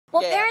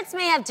Well, parents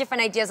may have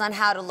different ideas on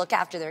how to look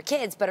after their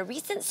kids, but a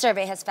recent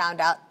survey has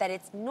found out that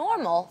it's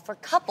normal for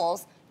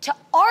couples to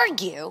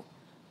argue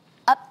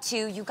up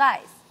to, you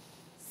guys,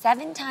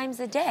 7 times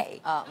a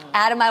day.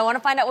 Adam, I want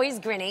to find out why he's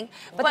grinning.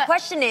 But the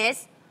question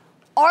is,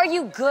 are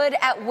you good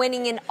at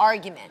winning an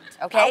argument?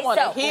 Okay, I want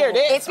to hear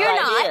this. If you're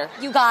not,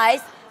 you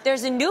guys,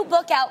 there's a new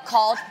book out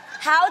called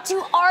How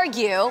to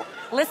Argue.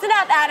 Listen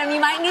up, Adam, you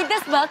might need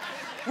this book,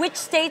 which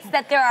states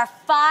that there are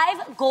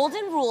 5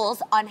 golden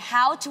rules on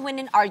how to win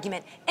an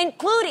argument,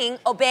 including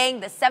obeying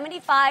the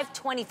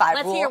 75-25 rule.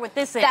 Let's hear what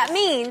this is. That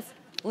means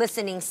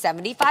listening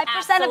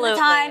 75% of the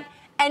time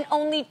and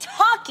only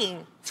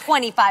talking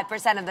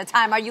 25% of the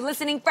time. Are you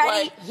listening,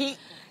 Freddie?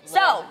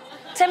 So,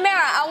 Tamera,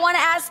 I want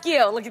to ask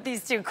you, look at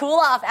these two, cool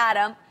off,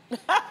 Adam.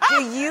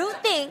 Do you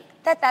think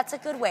that that's a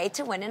good way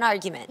to win an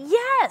argument?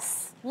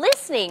 Yes.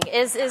 Listening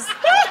is...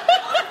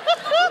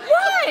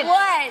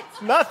 What?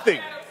 Nothing.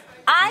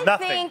 I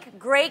think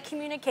great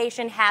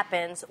communication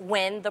happens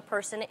when the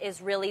person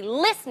is really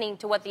listening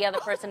to what the other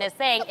person is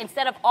saying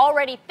instead of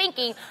already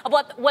thinking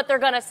about what they're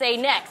going to say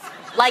next.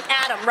 Like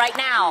Adam right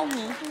now.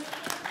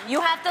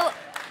 You have to...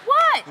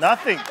 What?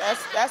 Nothing.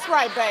 That's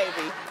right,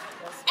 baby.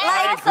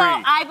 And also,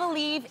 I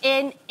believe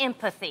in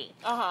empathy.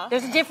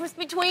 There's a difference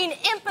between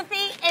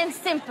empathy and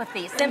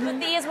sympathy.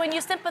 Sympathy is when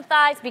you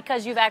sympathize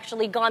because you've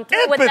actually gone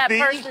through what that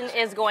person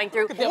is going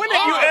through. When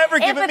have you ever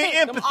given me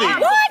empathy?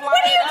 What?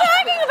 What are you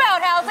talking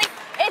about, Housley?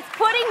 It's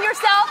putting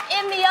yourself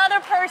in the other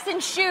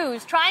person's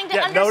shoes, trying to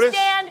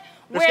understand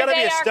There's got to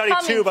be a study,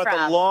 too, about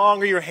the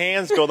longer your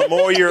hands go, the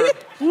more you're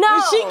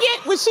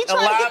Was she trying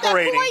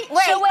elaborating. to get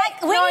that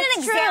point? Wait, we need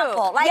an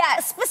example. Like,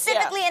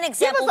 specifically an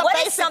example.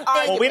 What is something...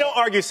 Well, we don't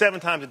argue 7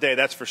 times a day,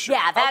 that's for sure.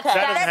 Yeah, that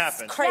doesn't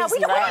happen. Crazy. Yeah, we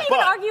don't even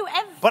argue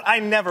every... But I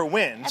never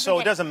win, so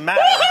it doesn't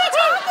matter. What are you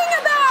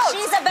talking about?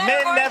 She's a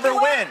better Men never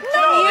win.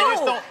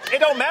 No, it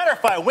don't matter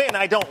if I win,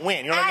 I don't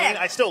win. You know what I mean?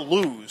 I still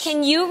lose.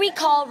 Can you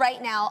recall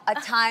right now a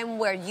time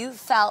where you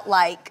felt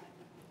like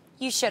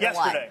you should have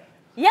won?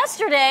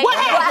 Yesterday. What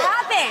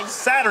happened?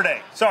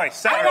 Saturday. Sorry,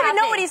 Saturday. I don't even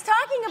know what he's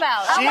talking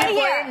about. She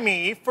blamed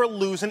me for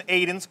losing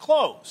Aiden's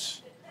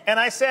clothes. And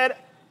I said,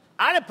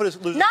 I didn't lose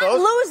his clothes. Not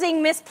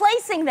losing,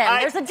 misplacing them.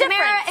 There's a difference.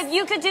 Tamera, if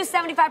you could do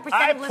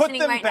 75% of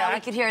listening right now, we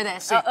could hear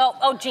this.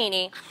 Oh,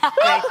 Jeannie.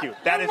 Thank you.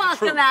 That is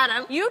true. Welcome,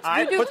 Adam. You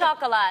do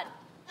talk a lot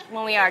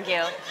when we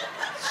argue.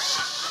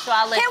 So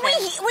I'll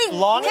listen.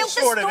 Long and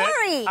short of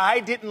it,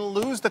 I didn't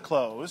lose the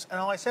clothes, and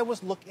all I said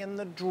was look in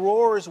the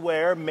drawers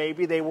where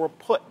maybe they were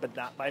put, but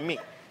not by me.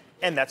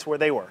 And that's where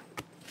they were.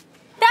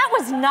 That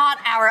was not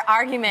our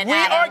argument, We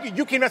Adam. argued.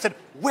 You came out and said,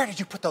 where did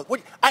you put those?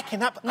 I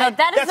cannot. No,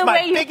 that's the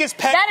way biggest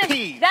pet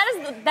peeve.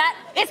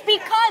 It's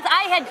because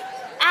I had...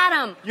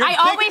 Adam, I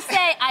always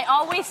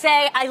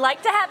say I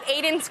like to have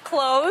Aiden's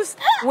clothes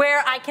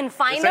where I can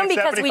find them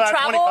because we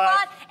travel a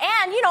lot.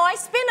 And, you know,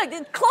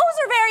 clothes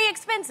are very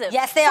expensive.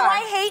 Yes, they are. So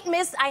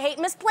I hate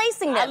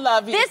misplacing them. I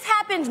love you. This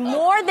happens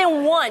more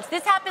than once.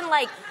 This happened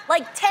like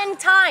 10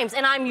 times.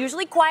 And I'm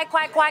usually quiet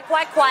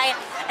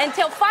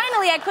until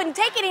finally I couldn't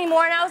take it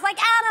anymore. And I was like,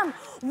 Adam,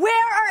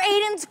 where are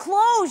Aiden's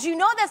clothes? You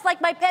know that's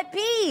like my pet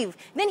peeve.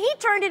 Then he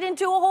turned it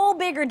into a whole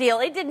bigger deal.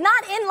 It did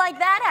not end like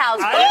that,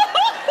 House.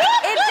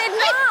 It did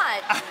not.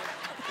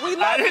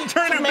 I didn't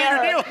turn it a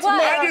bigger deal.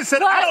 What? I just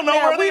said, I don't know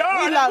where they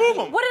are. Move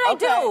them. What did I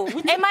do?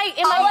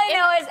 All I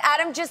know is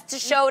Adam just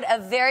showed a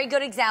very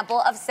good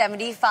example of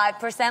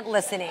 75%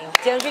 listening.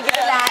 Don't you get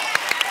that?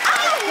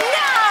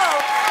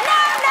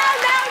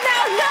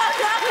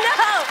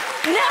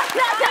 No,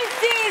 I'm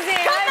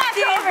teasing. Come back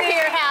over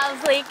here,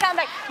 Housley. Come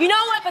back. You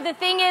know what? But the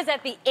thing is,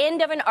 at the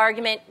end of an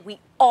argument, we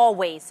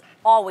always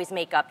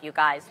make up, you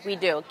guys. We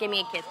do. Give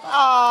me a kiss.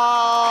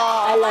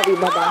 Oh, I love you,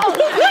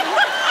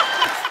 Baba.